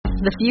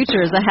The future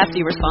is a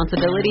hefty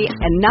responsibility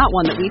and not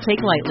one that we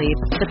take lightly.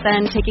 But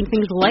then, taking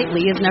things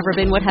lightly has never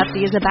been what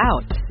Hefty is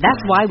about.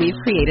 That's why we've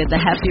created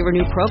the Hefty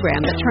Renew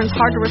program that turns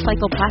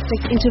hard-to-recycle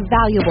plastics into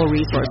valuable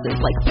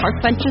resources like park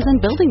benches and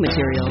building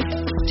materials.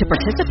 To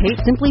participate,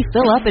 simply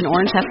fill up an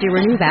orange Hefty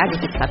Renew bag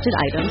with accepted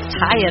items,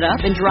 tie it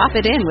up, and drop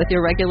it in with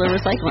your regular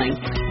recycling.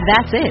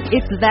 That's it.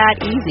 It's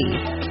that easy.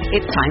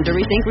 It's time to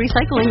rethink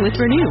recycling with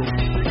Renew.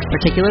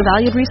 Particular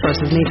valued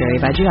resources may vary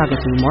by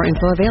geography. More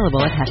info available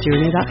at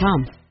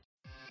heftyrenew.com.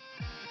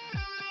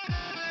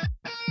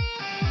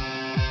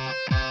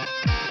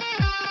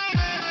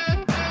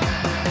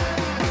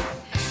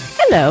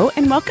 Hello,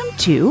 and welcome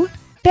to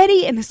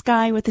Betty in the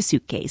Sky with a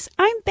Suitcase.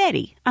 I'm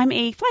Betty. I'm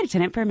a flight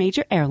attendant for a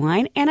major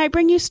airline, and I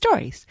bring you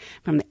stories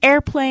from the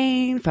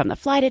airplane, from the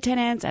flight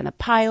attendants and the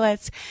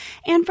pilots,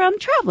 and from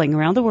traveling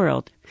around the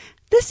world.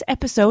 This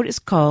episode is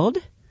called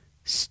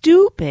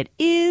Stupid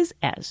is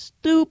as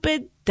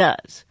Stupid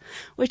Does,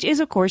 which is,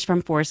 of course,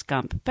 from Forrest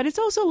Gump, but it's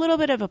also a little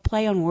bit of a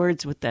play on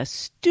words with the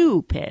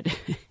stupid.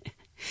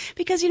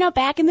 Because,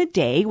 back in the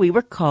day, we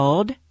were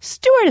called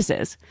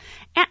stewardesses.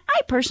 And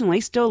I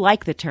personally still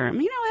like the term.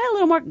 It had a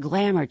little more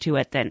glamour to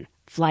it than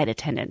flight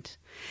attendant.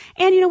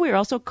 And, we were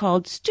also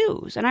called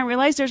stews. And I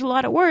realize there's a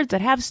lot of words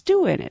that have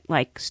stew in it,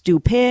 like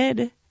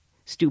stupid,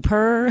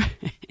 stupor,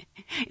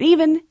 and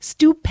even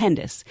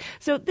stupendous.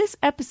 So this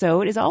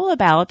episode is all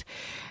about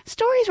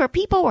stories where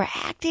people were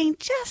acting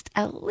just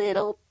a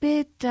little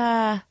bit,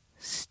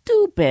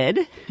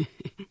 stupid.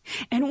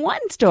 And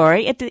one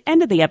story at the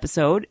end of the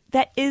episode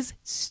that is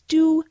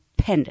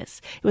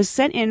stupendous. It was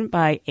sent in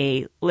by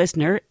a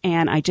listener,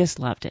 and I just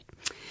loved it.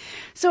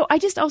 So I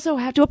just also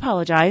have to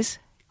apologize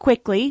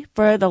quickly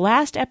for the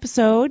last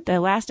episode. The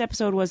last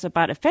episode was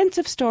about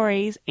offensive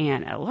stories,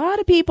 and a lot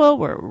of people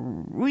were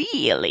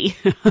really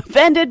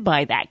offended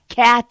by that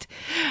cat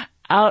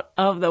out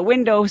of the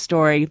window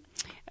story.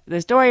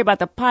 The story about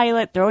the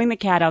pilot throwing the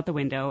cat out the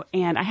window.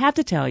 And I have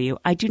to tell you,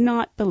 I do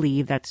not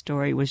believe that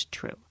story was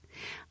true.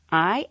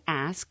 I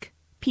ask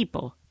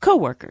people,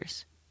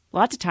 coworkers,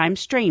 lots of times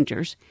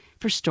strangers,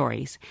 for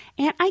stories.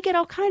 And I get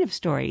all kinds of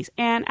stories.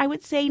 And I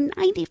would say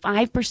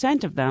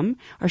 95% of them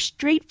are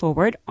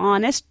straightforward,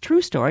 honest,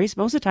 true stories.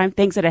 Most of the time,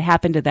 things that have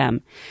happened to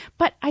them.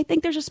 But I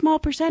think there's a small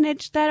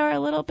percentage that are a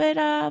little bit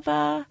of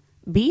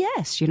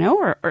BS,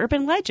 or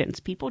urban legends.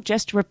 People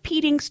just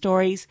repeating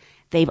stories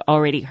they've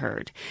already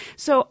heard.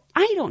 So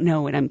I don't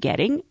know what I'm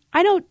getting.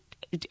 I don't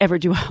ever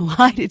do a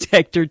lie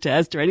detector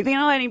test or anything. I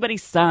don't let anybody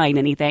sign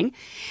anything.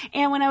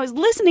 And when I was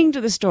listening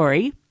to the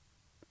story,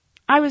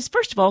 I was,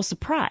 first of all,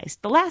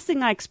 surprised. The last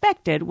thing I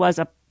expected was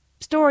a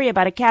story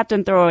about a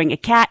captain throwing a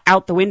cat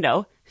out the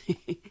window.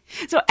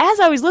 So as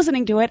I was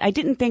listening to it, I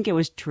didn't think it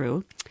was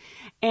true.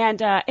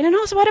 And it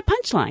also had a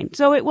punchline.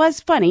 So it was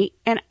funny,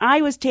 and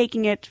I was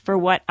taking it for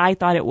what I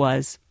thought it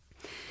was.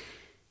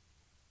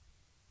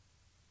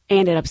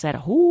 And it upset a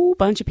whole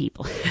bunch of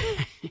people.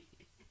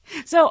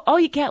 So, all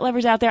you cat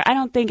lovers out there, I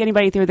don't think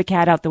anybody threw the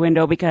cat out the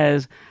window,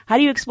 because how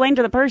do you explain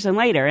to the person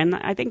later? And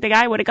I think the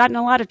guy would have gotten in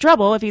a lot of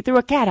trouble if he threw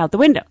a cat out the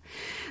window.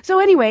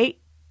 So anyway,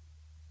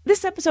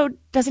 this episode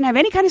doesn't have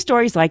any kind of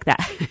stories like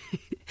that.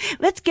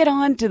 Let's get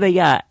on to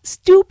the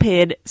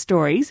stupid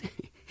stories.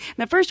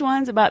 The first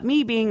one's about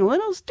me being a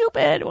little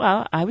stupid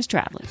while I was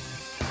traveling.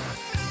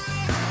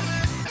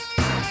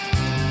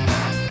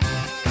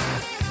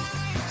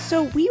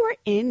 So we were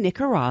in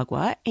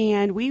Nicaragua,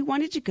 and we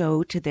wanted to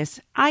go to this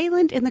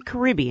island in the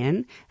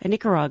Caribbean, a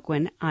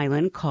Nicaraguan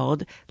island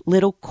called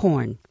Little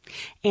Corn.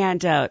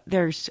 And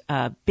there's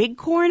a Big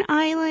Corn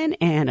Island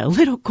and a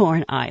Little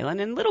Corn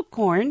Island. And Little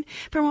Corn,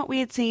 from what we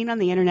had seen on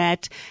the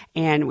internet,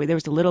 and there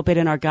was a little bit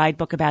in our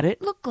guidebook about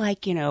it, looked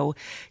like,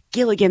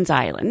 Gilligan's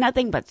Island.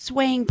 Nothing but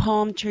swaying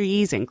palm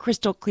trees and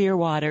crystal clear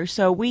water.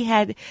 So we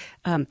had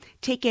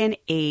taken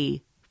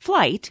a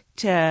flight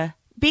to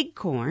Big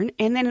Corn,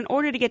 and then in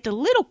order to get to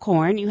Little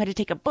Corn, you had to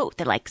take a boat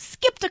that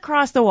skipped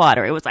across the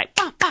water. It was like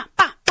bah, bah,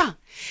 bah, bah.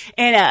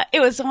 And it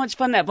was so much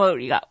fun. That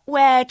boat, you got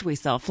wet. We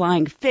saw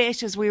flying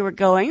fish as we were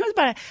going. It was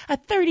about a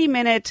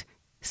 30-minute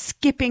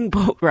skipping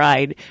boat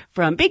ride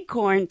from Big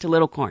Corn to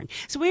Little Corn.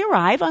 So we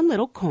arrive on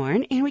Little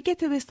Corn, and we get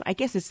to this, I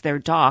guess it's their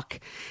dock,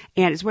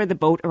 and it's where the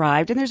boat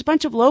arrived. And there's a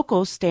bunch of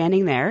locals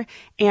standing there,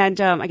 and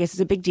I guess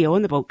it's a big deal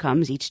when the boat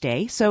comes each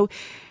day. So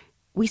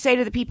we say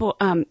to the people,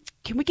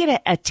 can we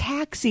get a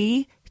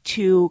taxi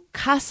to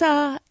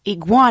Casa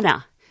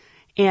Iguana?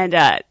 And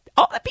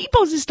all the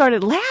people just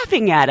started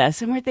laughing at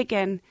us. And we're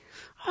thinking,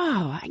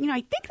 I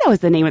think that was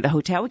the name of the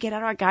hotel. We get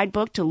out our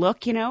guidebook to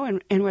look,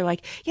 and we're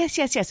like,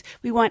 yes.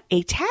 We want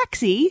a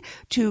taxi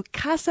to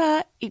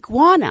Casa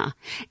Iguana.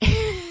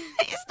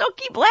 They still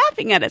keep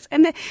laughing at us.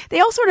 And they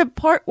all sort of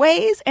part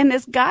ways. And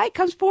this guy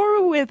comes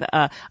forward with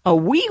a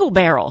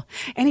wheelbarrow.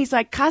 And he's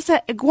like,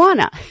 Casa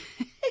Iguana.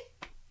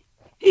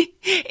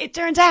 It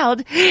turns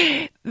out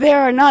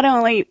there are not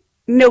only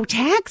no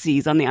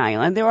taxis on the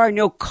island, there are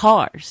no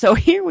cars. So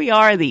here we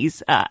are,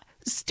 these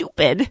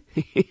stupid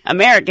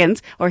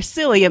Americans, or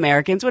silly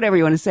Americans, whatever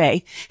you want to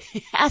say,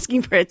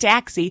 asking for a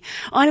taxi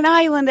on an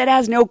island that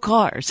has no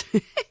cars.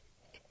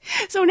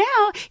 So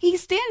now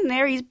he's standing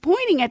there, he's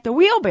pointing at the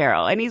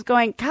wheelbarrow, and he's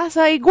going,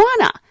 Casa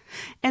Iguana.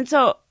 And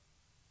so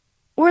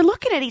we're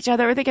looking at each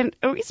other, we're thinking,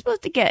 are we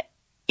supposed to get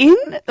in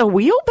the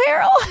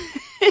wheelbarrow?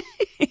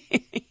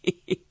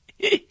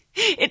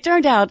 It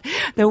turned out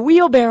the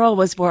wheelbarrow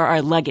was for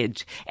our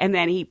luggage. And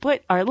then he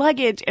put our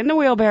luggage in the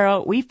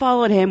wheelbarrow. We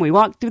followed him. We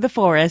walked through the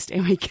forest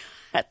and we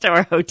got to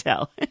our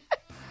hotel. Sorry,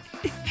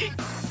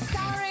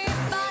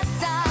 but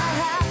I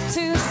have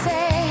to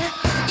say,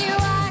 you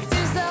act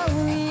as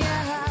though you're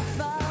half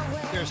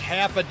away. There's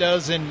half a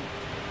dozen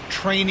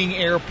training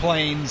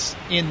airplanes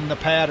in the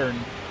pattern.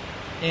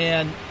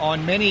 And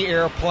on many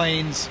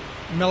airplanes,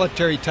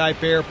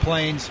 military-type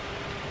airplanes,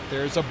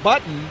 there's a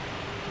button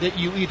that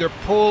you either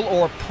pull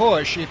or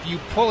push. If you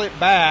pull it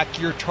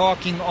back, you're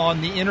talking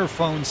on the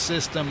interphone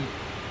system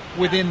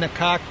within the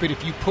cockpit.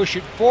 If you push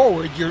it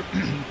forward, you're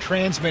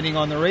transmitting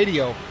on the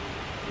radio.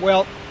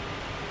 Well,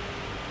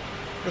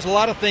 there's a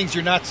lot of things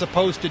you're not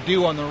supposed to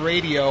do on the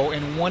radio,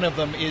 and one of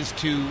them is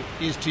to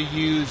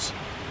use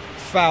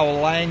foul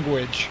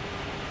language.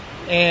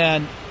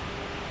 And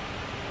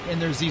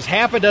there's these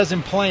half a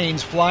dozen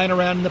planes flying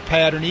around in the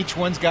pattern. Each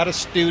one's got a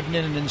student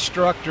and an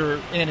instructor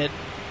in it.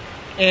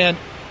 And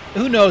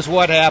who knows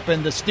what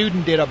happened? The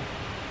student did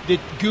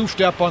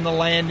goofed up on the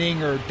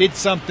landing, or did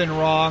something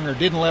wrong, or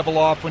didn't level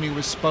off when he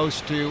was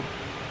supposed to.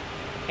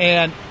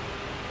 And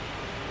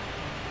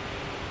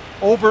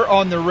over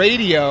on the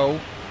radio,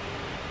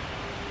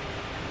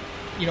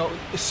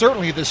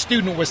 certainly the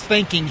student was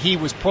thinking he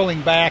was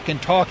pulling back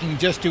and talking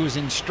just to his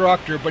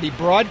instructor, but he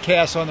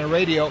broadcasts on the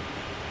radio,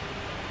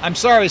 "I'm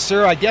sorry,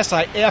 sir, I guess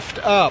I effed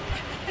up."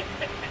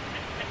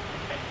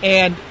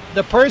 And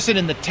the person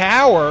in the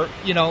tower,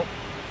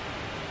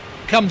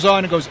 comes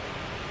on and goes,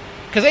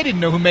 because they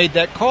didn't know who made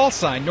that call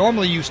sign.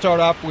 Normally you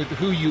start off with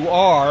who you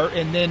are,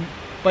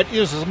 but it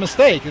was a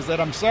mistake. Is that,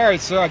 "I'm sorry,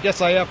 sir, I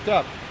guess I effed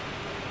up."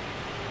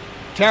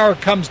 Tower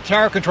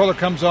controller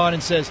comes on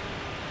and says,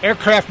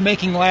 "Aircraft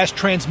making last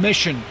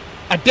transmission.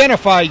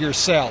 Identify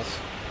yourself."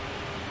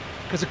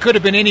 Because it could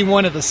have been any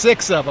one of the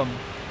six of them.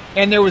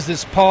 And there was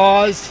this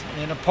pause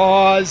and a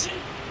pause,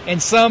 and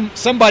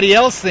somebody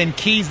else then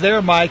keys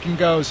their mic and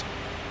goes,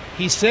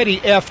 "He said he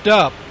effed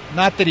up,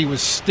 not that he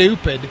was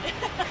stupid."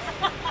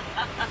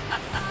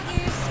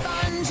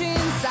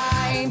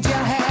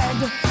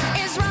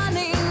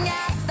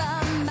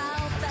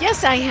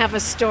 Yes, I have a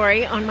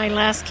story on my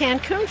last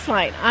Cancun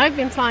flight. I've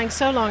been flying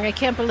so long, I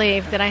can't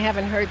believe that I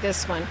haven't heard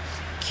this one.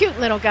 Cute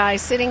little guy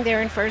sitting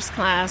there in first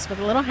class with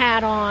a little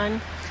hat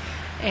on.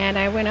 And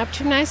I went up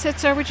to him and I said,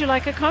 "Sir, would you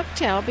like a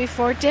cocktail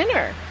before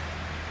dinner?"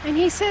 And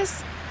he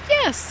says,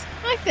 "Yes,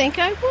 I think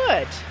I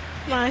would."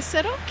 Well, I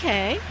said,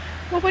 "Okay.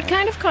 Well, what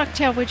kind of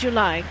cocktail would you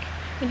like?"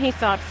 And he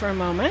thought for a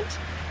moment,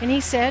 and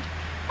he said,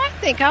 "I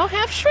think I'll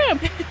have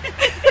shrimp."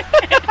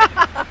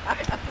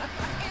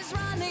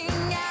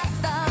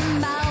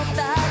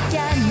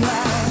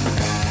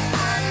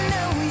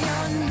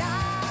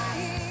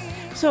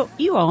 So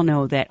you all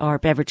know that our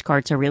beverage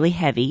carts are really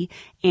heavy,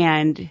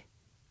 and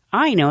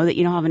I know that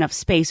you don't have enough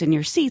space in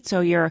your seat,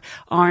 so your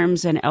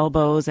arms and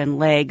elbows and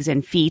legs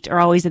and feet are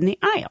always in the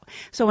aisle.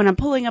 So when I'm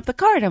pulling up the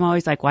cart, I'm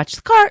always like, "Watch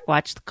the cart,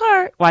 watch the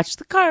cart, watch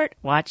the cart,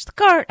 watch the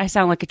cart." I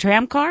sound like a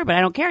tram car, but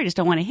I don't care. I just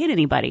don't want to hit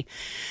anybody.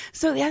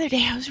 So the other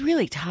day I was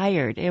really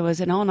tired. It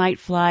was an all-night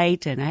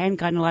flight, and I hadn't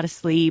gotten a lot of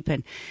sleep,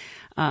 and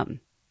I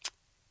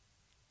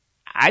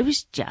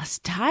was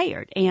just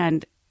tired.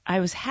 And I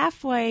was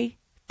halfway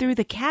through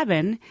the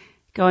cabin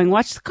going,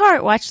 "Watch the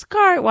cart, watch the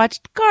cart,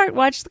 watch the cart,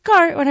 watch the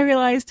cart," when I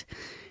realized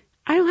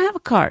I don't have a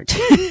cart.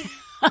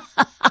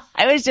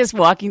 I was just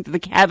walking through the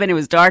cabin. It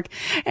was dark,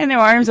 and there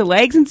were arms and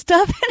legs and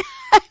stuff. And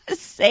I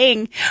was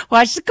saying,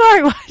 "Watch the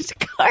cart, watch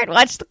the cart,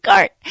 watch the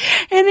cart."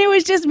 And it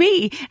was just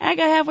me. I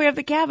got halfway up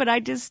the cabin.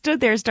 I just stood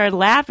there and started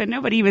laughing.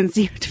 Nobody even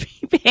seemed to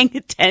be paying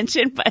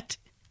attention, but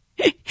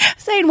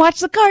saying, "Watch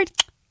the cart."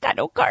 Got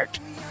no cart.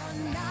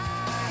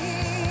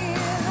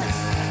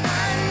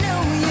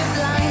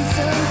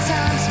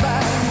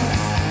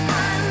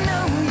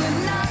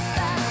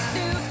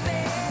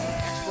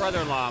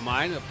 Brother-in-law of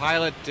mine, the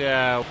pilot,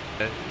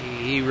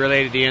 he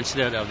related the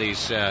incident of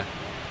these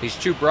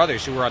two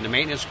brothers who were on the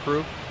maintenance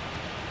crew.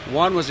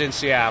 One was in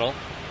Seattle,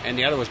 and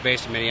the other was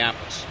based in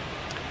Minneapolis.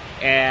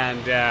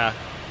 And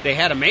they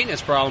had a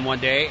maintenance problem one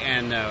day,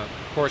 and of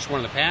course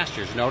one of the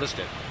passengers noticed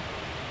it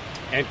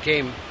and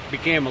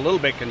became a little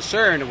bit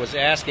concerned and was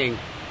asking,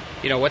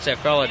 "What's that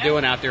fella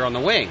doing out there on the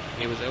wing?"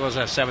 It was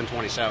a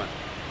 727.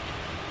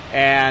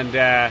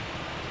 And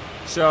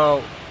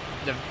so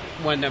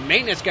when the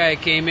maintenance guy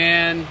came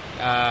in,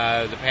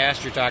 the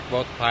passenger talked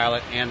about the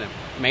pilot and the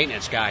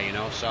maintenance guy,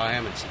 saw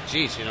him and said,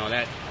 "Geez,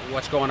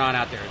 what's going on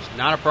out there?" It's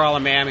not a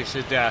problem, ma'am. He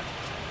said,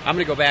 "I'm going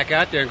to go back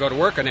out there and go to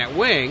work on that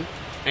wing."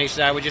 And he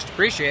said, "I would just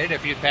appreciate it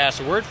if you'd pass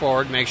the word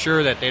forward and make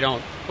sure that they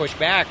don't push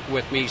back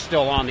with me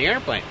still on the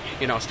airplane,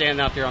 standing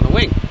out there on the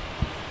wing."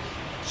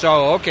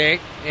 So,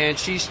 okay. And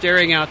she's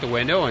staring out the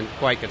window and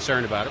quite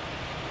concerned about it.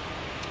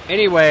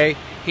 Anyway,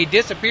 he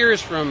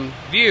disappears from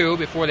view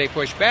before they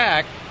push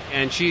back.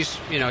 And she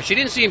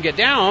didn't see him get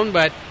down,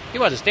 but he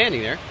wasn't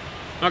standing there.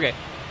 Okay.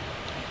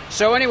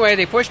 So anyway,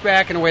 they push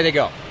back and away they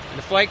go.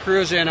 The flight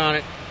crew's in on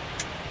it.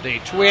 The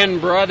twin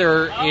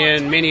brother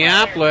in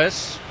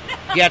Minneapolis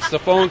gets the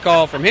phone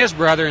call from his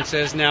brother and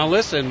says, now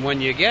listen,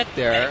 when you get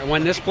there,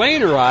 when this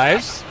plane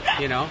arrives,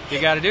 you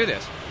got to do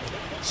this.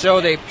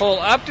 So they pull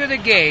up to the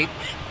gate.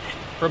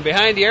 From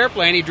behind the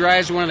airplane, he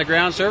drives one of the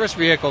ground service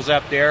vehicles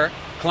up there,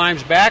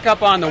 climbs back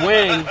up on the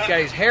wing, got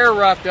his hair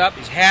roughed up,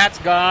 his hat's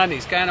gone,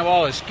 he's kind of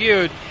all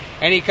askewed,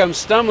 and he comes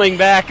stumbling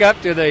back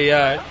up to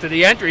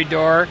the entry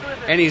door,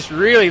 and he's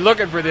really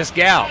looking for this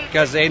gal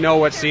because they know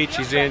what seat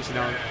she's in.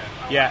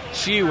 Yeah,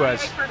 she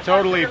was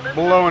totally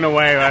blown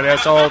away by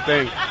this whole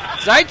thing.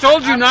 So I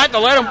told you not to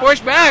let him push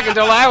back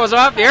until I was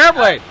off the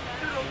airplane.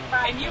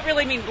 And you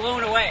really mean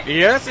blown away.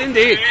 Yes,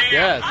 indeed.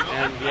 Yes,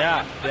 and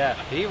yeah,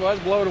 he was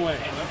blown away.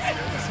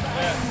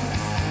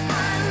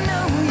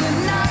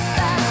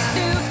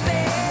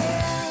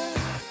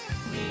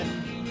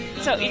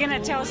 So you're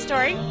going to tell a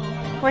story?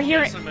 We're here.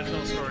 Yes, I'm going to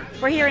tell a story.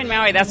 We're here in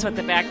Maui. That's what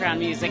the background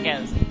music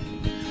is.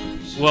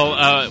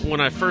 Well, when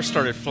I first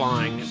started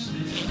flying,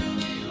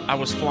 I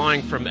was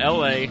flying from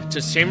L.A.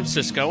 to San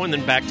Francisco and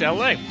then back to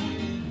L.A.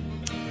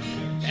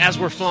 As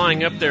we're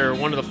flying up there,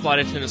 one of the flight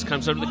attendants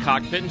comes up to the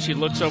cockpit and she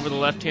looks over the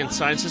left-hand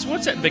side and says,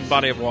 "What's that big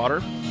body of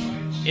water?"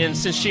 And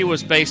since she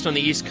was based on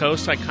the East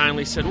Coast, I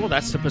kindly said, "Well,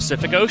 that's the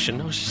Pacific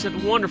Ocean." Oh, she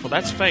said, "Wonderful,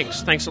 that's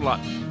thanks. Thanks a lot."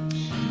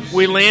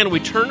 We land, we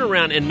turn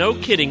around, and no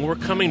kidding, we're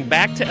coming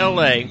back to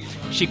L.A.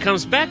 She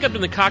comes back up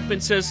in the cockpit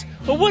and says,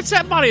 "Well, what's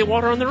that body of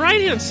water on the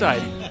right-hand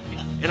side?"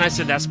 And I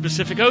said, "That's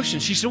Pacific Ocean."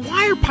 She said,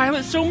 "Why are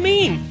pilots so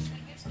mean?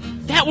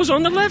 That was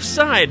on the left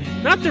side,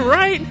 not the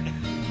right."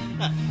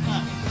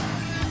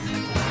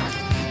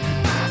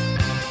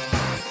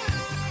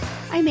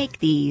 I make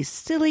these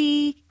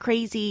silly,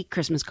 crazy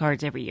Christmas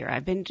cards every year.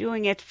 I've been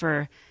doing it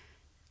for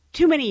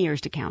too many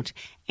years to count.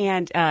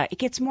 And it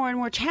gets more and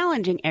more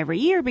challenging every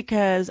year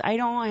because I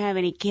don't have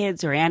any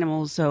kids or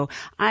animals. So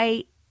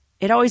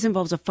it always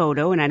involves a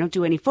photo, and I don't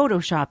do any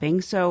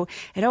photoshopping. So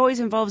it always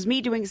involves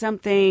me doing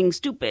something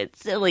stupid,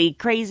 silly,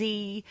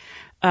 crazy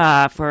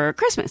for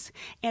Christmas.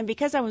 And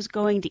because I was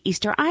going to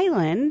Easter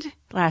Island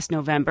last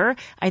November,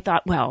 I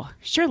thought, well,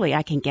 surely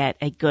I can get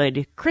a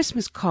good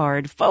Christmas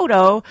card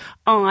photo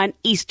on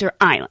Easter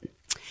Island.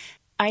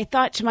 I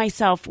thought to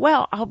myself,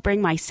 well, I'll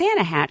bring my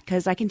Santa hat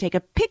because I can take a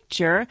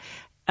picture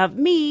of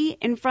me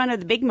in front of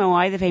the Big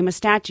Moai, the famous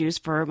statues,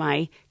 for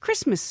my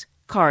Christmas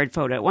card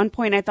photo. At one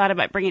point, I thought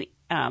about bringing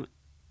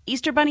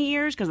Easter bunny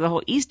ears because of the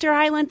whole Easter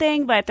Island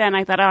thing, but then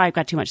I thought, I've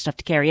got too much stuff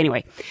to carry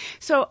anyway.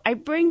 So I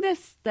bring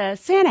the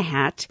Santa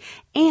hat,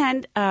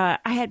 and I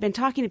had been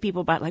talking to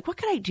people about, like, what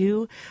could I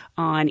do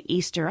on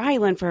Easter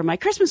Island for my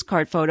Christmas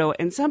card photo?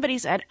 And somebody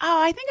said,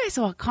 I think I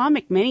saw a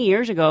comic many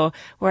years ago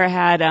where I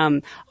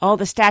had all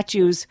the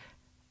statues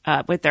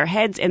with their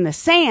heads in the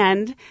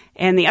sand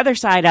and the other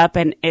side up,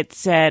 and it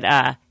said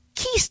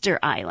Keister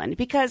Island,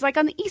 because, like,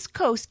 on the East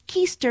Coast,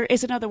 Keister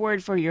is another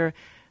word for your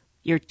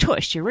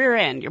tush, your rear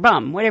end, your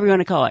bum, whatever you want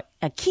to call it,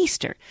 a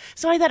keister.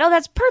 So I thought,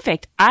 that's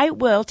perfect. I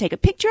will take a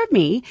picture of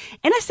me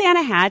in a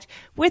Santa hat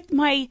with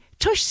my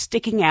tush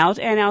sticking out,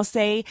 and I'll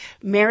say,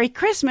 "Merry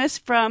Christmas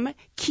from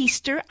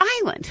Keister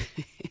Island."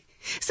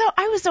 So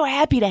I was so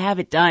happy to have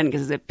it done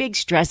because it's a big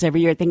stress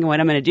every year thinking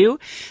what I'm going to do.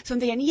 So I'm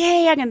thinking,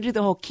 yay, I'm going to do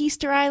the whole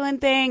Keister Island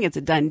thing. It's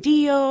a done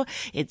deal.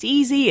 It's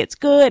easy. It's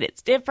good.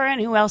 It's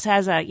different. Who else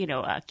has a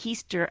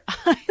Keister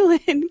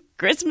Island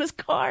Christmas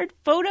card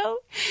photo?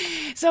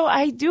 So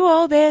I do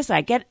all this. I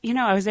get,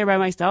 I was there by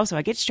myself, so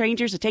I get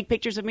strangers to take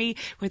pictures of me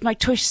with my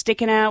tush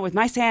sticking out, with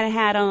my Santa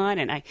hat on,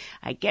 and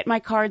I get my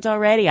cards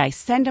already. I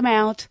send them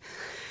out.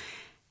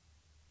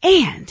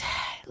 And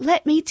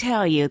let me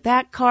tell you,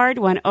 that card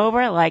went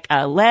over like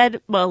a lead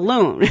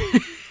balloon.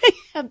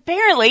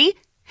 Apparently,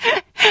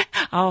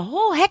 a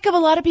whole heck of a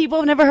lot of people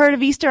have never heard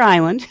of Easter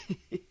Island.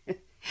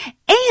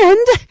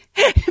 And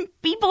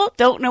people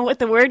don't know what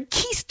the word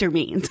keister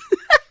means.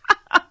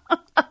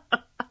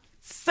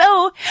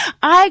 So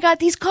I got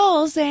these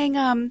calls saying,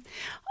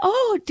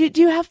 did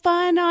you have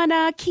fun on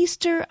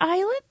Keister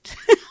Island?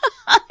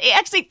 I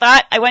actually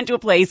thought I went to a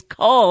place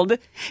called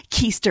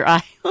Keister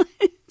Island.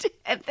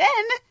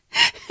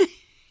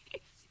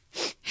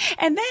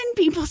 And then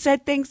people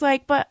said things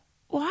like, "But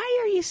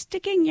why are you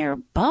sticking your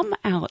bum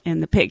out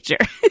in the picture?"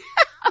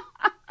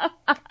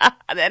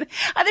 And then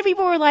other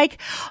people were like,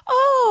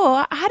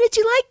 "Oh, how did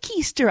you like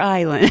Keister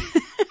Island?"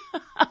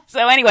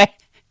 So anyway,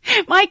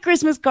 my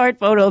Christmas card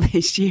photo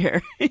this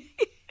year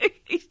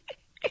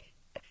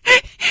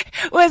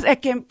was a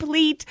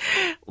complete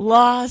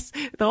loss.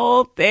 The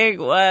whole thing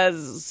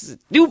was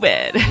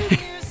stupid.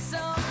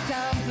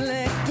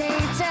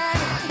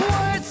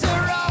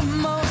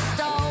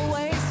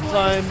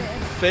 Time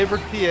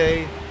favorite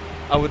PA.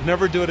 I would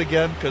never do it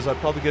again because I'd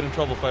probably get in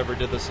trouble if I ever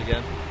did this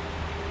again.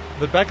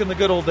 But back in the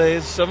good old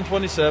days,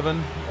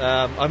 727,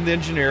 I'm the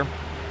engineer,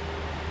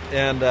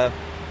 and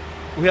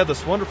we had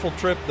this wonderful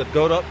trip that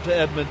go up to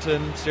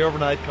Edmonton, stay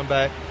overnight, come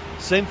back.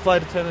 Same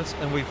flight attendants,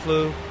 and we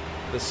flew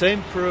the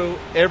same crew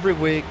every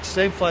week,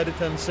 same flight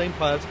attendants, same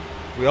pilots.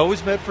 We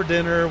always met for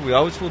dinner. We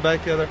always flew back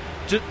together.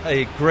 Just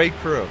a great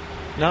crew.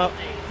 Now,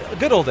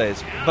 good old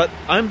days. But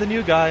I'm the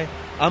new guy.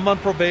 I'm on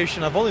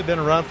probation. I've only been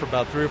around for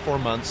about 3 or 4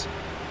 months.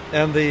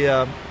 And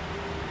the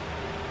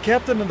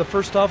captain and the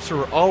first officer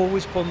were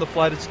always pulling the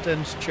flight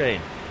attendant's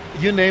chain.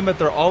 You name it,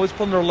 they're always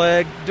pulling their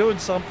leg, doing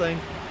something.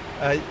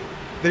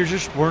 They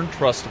just weren't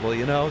trustable,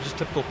 just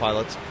typical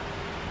pilots.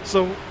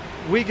 So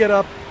we get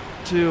up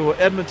to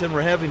Edmonton.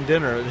 We're having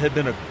dinner. It had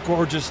been a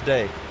gorgeous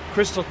day.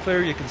 Crystal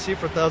clear. You can see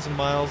for 1,000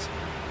 miles.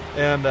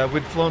 And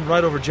we'd flown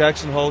right over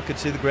Jackson Hole, could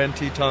see the Grand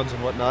Tetons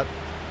and whatnot.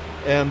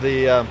 And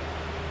the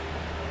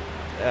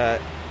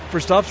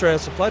first officer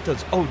asked the flight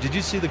attendants, "Oh, did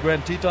you see the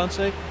Grand Tetons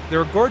today? They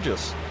were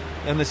gorgeous."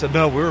 And they said,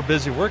 "No, we were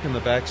busy working in the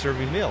back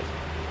serving meals."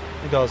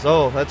 He goes,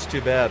 "Oh, that's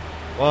too bad."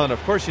 "Well, and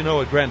of course you know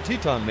what Grand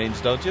Teton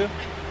means, don't you?"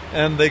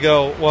 And they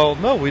go, "Well,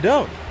 no, we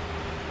don't."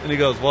 And he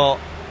goes, "Well,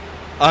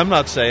 I'm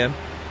not saying."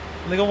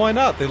 And they go, "Why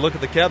not?" They look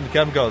at the captain. The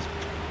captain goes,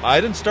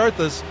 "I didn't start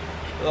this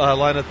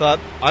line of thought.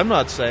 I'm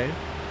not saying."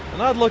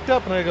 And I looked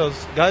up and I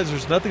goes, "Guys,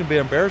 there's nothing to be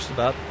embarrassed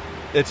about.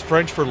 It's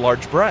French for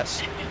large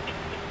breasts."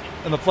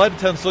 And the flight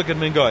attendants look at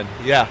me and going,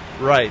 "Yeah,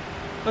 right."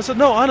 And I said,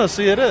 "No,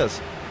 honestly, it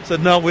is." I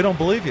said, "No, we don't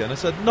believe you." And I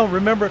said, "No,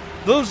 remember,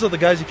 those are the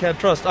guys you can't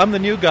trust. I'm the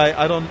new guy.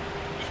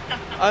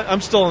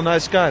 I'm still a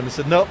nice guy." And they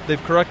said, "No,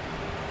 they've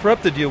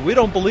corrupted you. We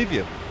don't believe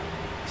you."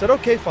 I said,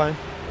 "Okay, fine."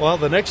 Well,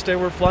 the next day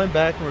we're flying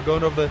back and we're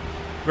going over the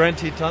Grand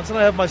Tetons. And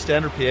I have my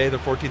standard PA. They're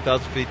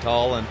 14,000 feet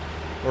tall. And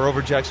we're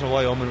over Jackson,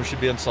 Wyoming. We should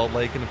be in Salt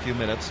Lake in a few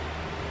minutes.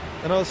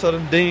 And all of a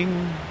sudden,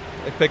 ding,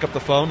 I pick up the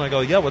phone. I go,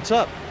 "Yeah, what's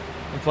up?"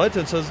 And the flight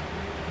attendant says,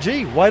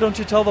 "Gee, why don't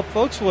you tell the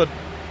folks what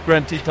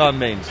Grand Teton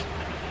means?"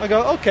 I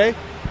go, "Okay."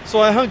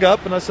 So I hung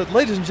up and I said,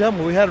 "Ladies and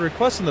gentlemen, we had a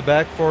request in the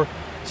back for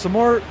some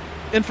more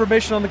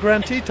information on the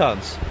Grand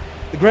Tetons."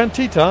 The Grand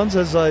Tetons,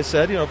 as I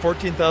said,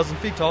 14,000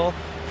 feet tall,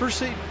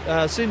 first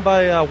seen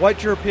by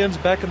white Europeans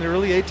back in the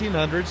early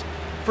 1800s.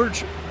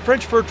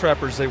 French fur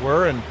trappers they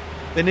were, and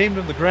they named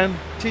them the Grand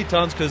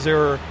Tetons because they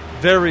were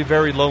very,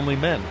 very lonely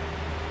men.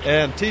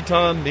 And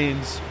Teton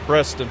means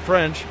breast in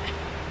French.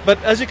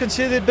 But as you can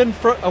see, they've been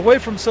away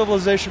from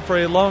civilization for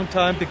a long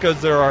time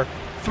because there are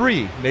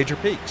 3 major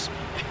peaks.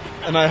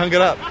 And I hung it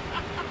up.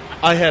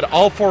 I had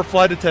all 4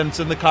 flight attendants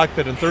in the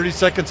cockpit in 30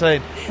 seconds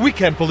saying, "We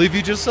can't believe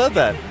you just said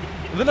that."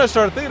 And then I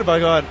started thinking about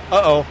it, going,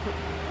 uh-oh,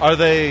 are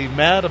they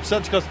mad,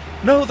 upset? She goes,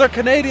 "No, they're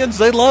Canadians.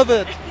 They love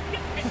it."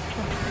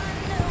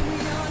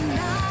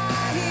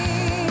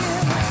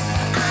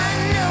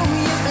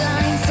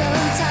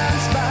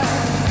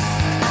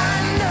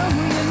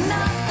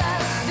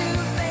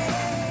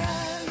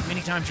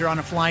 Times you're on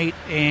a flight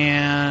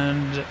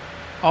and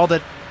all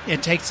that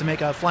it takes to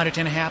make a flight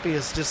attendant happy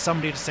is just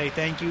somebody to say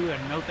thank you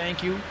and no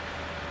thank you.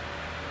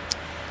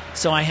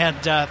 So I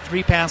had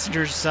 3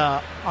 passengers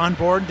on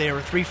board. They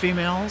were 3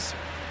 females,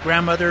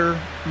 grandmother,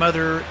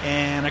 mother,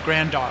 and a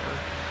granddaughter.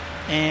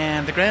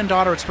 And the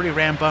granddaughter was pretty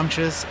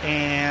rambunctious,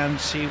 and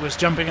she was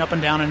jumping up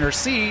and down in her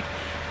seat.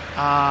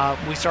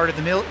 We started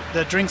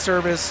the drink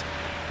service,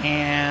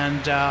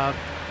 and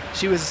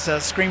she was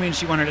screaming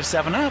she wanted a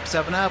 7-Up,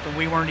 7-Up, and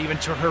we weren't even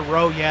to her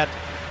row yet.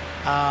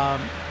 "I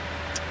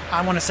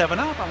want a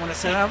 7-Up, I want a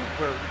 7-Up."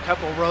 We're a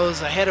couple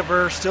rows ahead of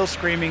her, still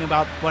screaming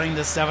about wanting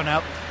this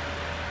 7-Up.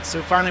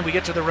 So finally we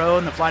get to the row,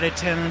 and the flight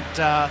attendant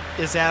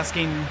is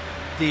asking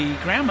the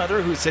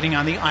grandmother, who's sitting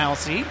on the aisle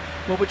seat,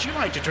 "What would you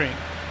like to drink?"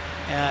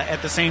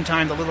 At the same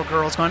time, the little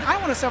girl's going, "I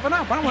want a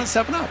 7-Up, I want a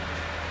 7-Up."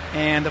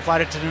 And the flight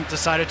attendant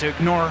decided to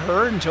ignore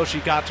her until she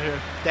got to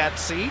that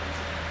seat.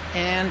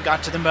 And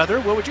got to the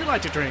mother, "What would you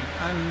like to drink?"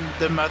 And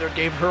the mother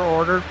gave her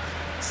order.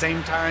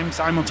 Same time,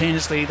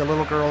 simultaneously, the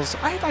little girl's,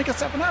 "I'd like a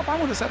 7-Up, I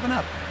want a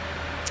 7-Up."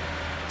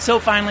 So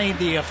finally,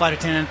 the flight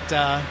attendant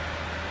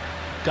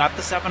got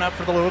the 7-Up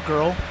for the little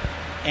girl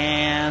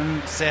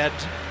and said,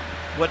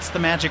 "What's the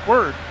magic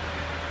word?"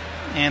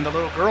 And the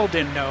little girl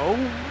didn't know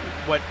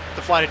what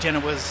the flight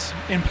attendant was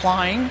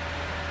implying,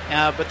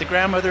 but the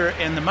grandmother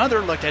and the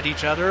mother looked at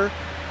each other,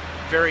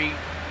 very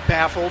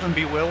baffled and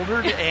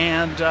bewildered,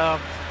 and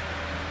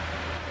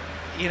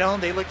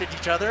they looked at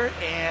each other,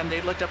 and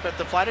they looked up at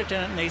the flight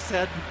attendant, and they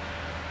said,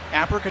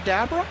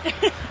 "Abracadabra?"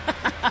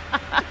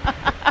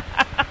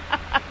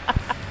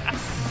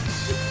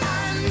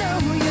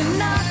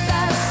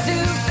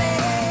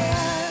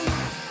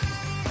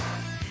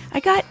 I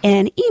got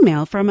an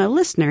email from a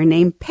listener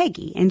named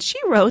Peggy, and she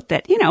wrote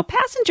that,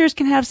 passengers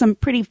can have some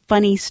pretty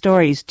funny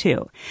stories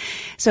too.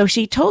 So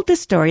she told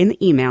this story in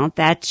the email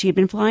that she had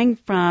been flying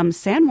from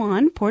San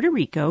Juan, Puerto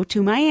Rico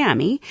to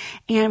Miami,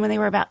 and when they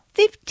were about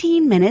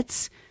 15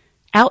 minutes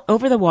out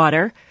over the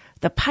water,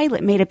 the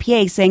pilot made a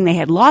PA saying they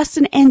had lost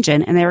an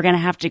engine and they were going to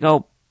have to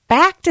go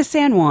back to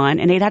San Juan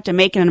and they'd have to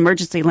make an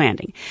emergency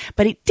landing.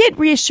 But he did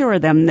reassure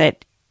them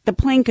that the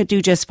plane could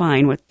do just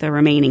fine with the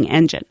remaining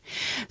engine.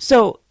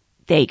 So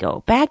they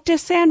go back to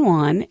San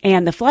Juan,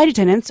 and the flight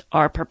attendants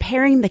are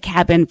preparing the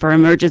cabin for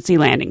emergency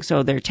landing.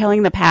 So they're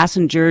telling the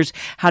passengers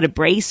how to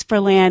brace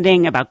for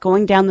landing, about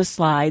going down the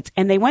slides,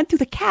 and they went through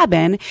the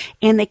cabin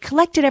and they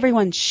collected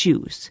everyone's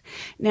shoes.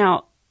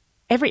 Now,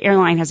 every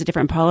airline has a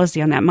different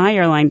policy on that. My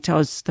airline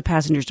tells the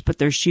passengers to put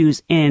their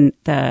shoes in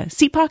the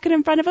seat pocket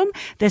in front of them.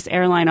 This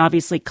airline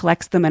obviously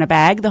collects them in a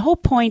bag. The whole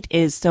point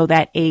is so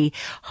that a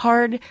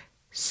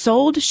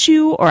hard-soled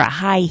shoe or a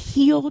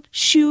high-heeled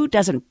shoe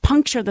doesn't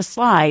puncture the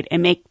slide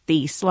and make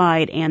the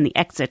slide and the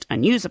exit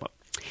unusable.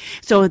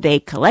 So they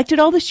collected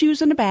all the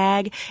shoes in a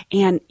bag,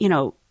 and,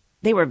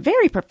 they were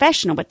very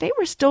professional, but they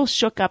were still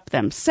shook up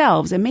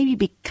themselves. And maybe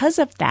because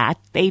of that,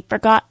 they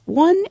forgot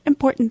one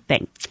important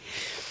thing.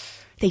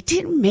 They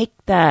didn't make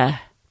the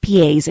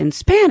PAs in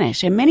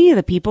Spanish. And many of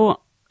the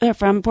people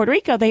from Puerto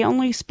Rico, they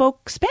only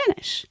spoke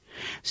Spanish.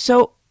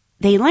 So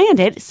they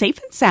landed safe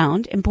and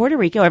sound in Puerto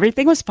Rico.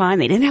 Everything was fine.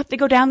 They didn't have to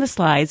go down the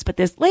slides. But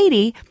this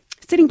lady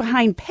sitting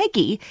behind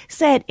Peggy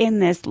said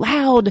in this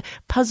loud,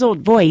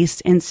 puzzled voice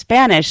in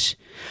Spanish,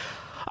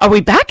 "Are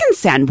we back in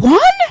San Juan?"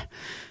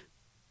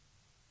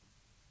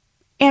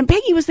 And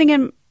Peggy was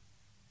thinking,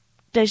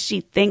 does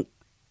she think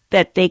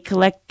that they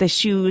collect the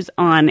shoes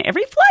on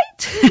every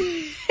flight?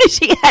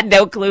 She had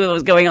no clue what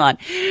was going on.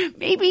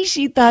 Maybe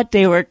she thought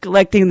they were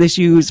collecting the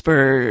shoes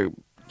for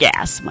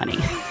gas money.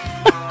 This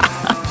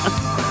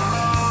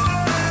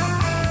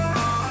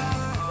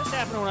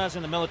happened when I was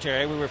in the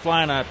military. We were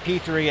flying a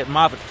P-3 at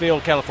Moffett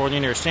Field, California,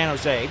 near San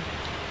Jose.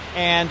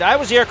 And I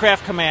was the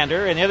aircraft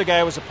commander, and the other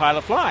guy was the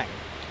pilot flying.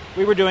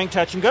 We were doing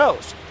touch and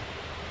goes.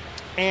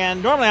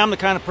 And normally I'm the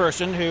kind of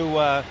person who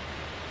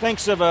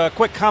thinks of a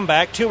quick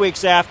comeback 2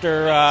 weeks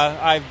after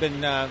I've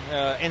been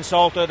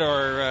insulted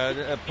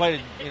or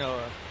played,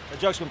 a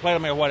joke's been played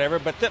on me or whatever.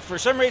 But for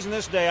some reason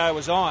this day I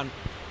was on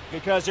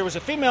because there was a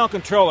female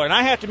controller, and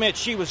I have to admit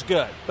she was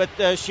good.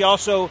 But she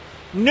also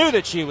knew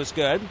that she was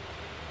good.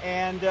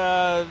 And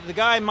the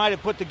guy might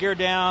have put the gear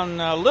down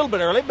a little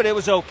bit early, but it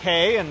was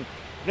okay. And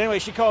anyway,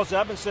 she calls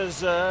up and says,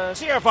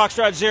 Sierra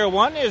Foxtrot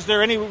 01, is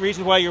there any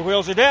reason why your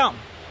wheels are down?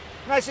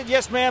 And I said,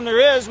 yes, ma'am,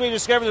 there is. We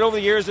discovered that over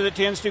the years that it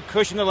tends to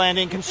cushion the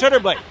landing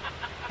considerably.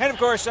 And, of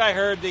course, I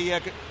heard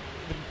the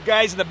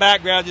guys in the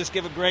background just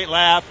give a great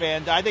laugh.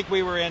 And I think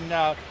we were in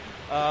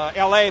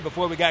L.A.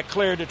 before we got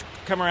cleared to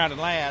come around and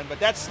land.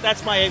 But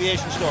that's my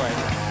aviation story.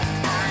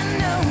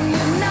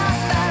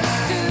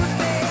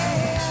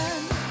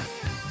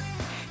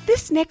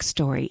 This next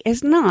story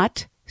is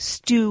not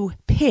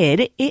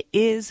stupid. It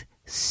is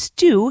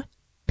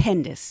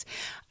stupendous.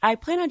 I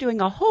plan on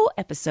doing a whole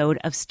episode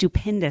of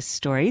stupendous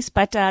stories,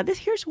 but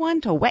here's one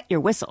to wet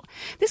your whistle.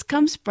 This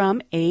comes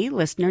from a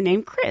listener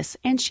named Chris,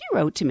 and she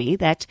wrote to me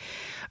that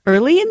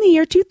early in the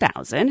year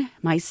 2000,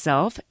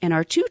 myself and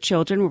our 2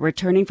 children were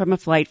returning from a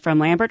flight from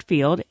Lambert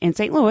Field in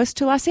St. Louis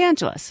to Los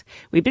Angeles.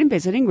 We'd been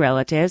visiting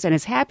relatives, and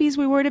as happy as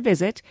we were to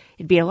visit,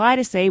 it'd be a lie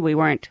to say we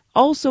weren't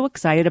also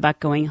excited about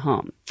going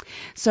home.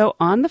 So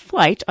on the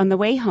flight, on the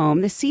way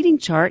home, the seating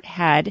chart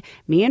had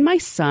me and my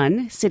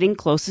son sitting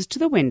closest to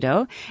the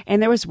window,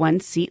 and there was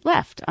one seat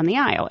left on the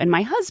aisle, and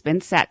my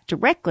husband sat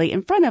directly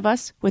in front of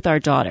us with our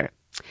daughter.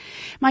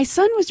 My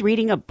son was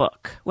reading a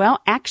book. Well,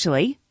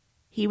 actually,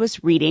 he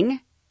was reading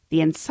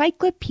The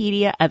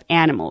Encyclopedia of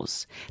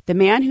Animals. The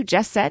man who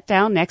just sat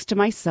down next to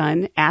my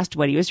son asked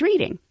what he was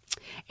reading.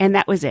 And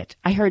that was it.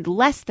 I heard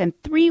less than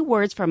 3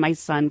 words from my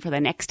son for the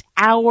next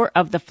hour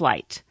of the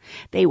flight.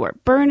 They were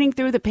burning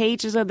through the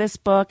pages of this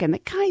book, and the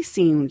guy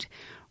seemed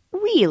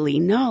really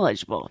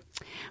knowledgeable.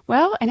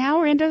 Well, an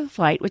hour into the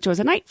flight, which was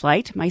a night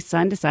flight, my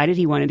son decided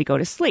he wanted to go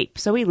to sleep.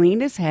 So he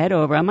leaned his head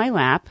over on my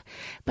lap,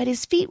 but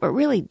his feet were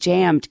really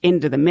jammed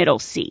into the middle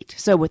seat.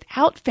 So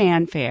without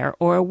fanfare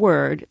or a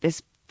word,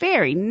 this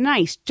very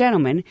nice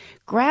gentleman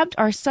grabbed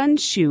our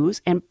son's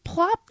shoes and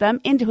plopped them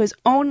into his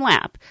own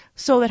lap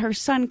so that her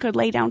son could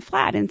lay down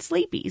flat and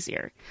sleep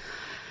easier.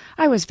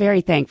 I was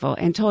very thankful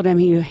and told him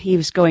he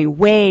was going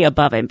way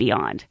above and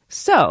beyond.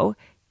 So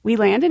we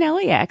land in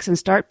LAX and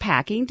start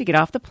packing to get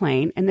off the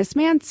plane, and this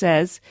man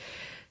says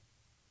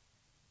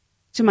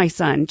to my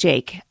son,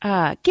 Jake,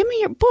 give me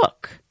your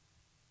book.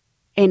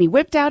 And he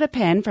whipped out a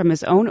pen from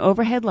his own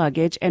overhead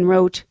luggage and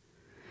wrote,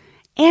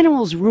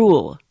 "Animals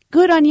rule.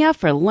 Good on ya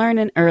for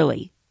learning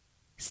early.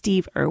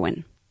 Steve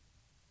Irwin."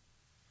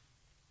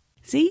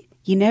 See,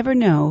 you never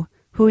know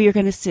who you're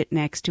going to sit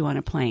next to on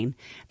a plane.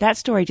 That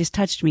story just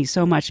touched me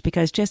so much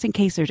because just in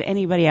case there's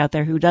anybody out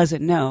there who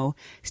doesn't know,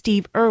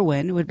 Steve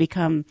Irwin would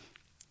become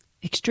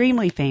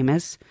extremely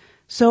famous,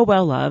 so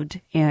well loved,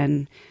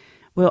 and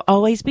will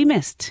always be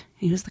missed.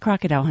 He was the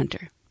crocodile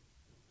hunter.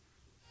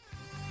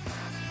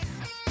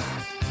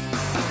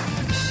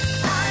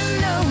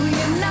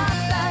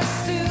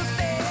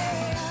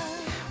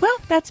 Well,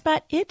 that's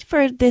about it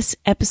for this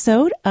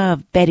episode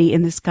of Betty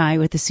in the Sky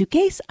with a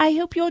Suitcase. I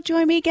hope you'll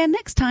join me again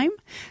next time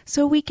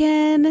so we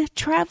can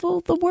travel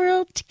the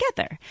world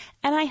together.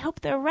 And I hope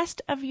the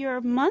rest of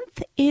your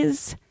month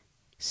is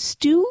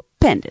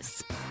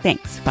stupendous.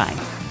 Thanks. Bye.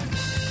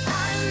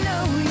 I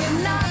know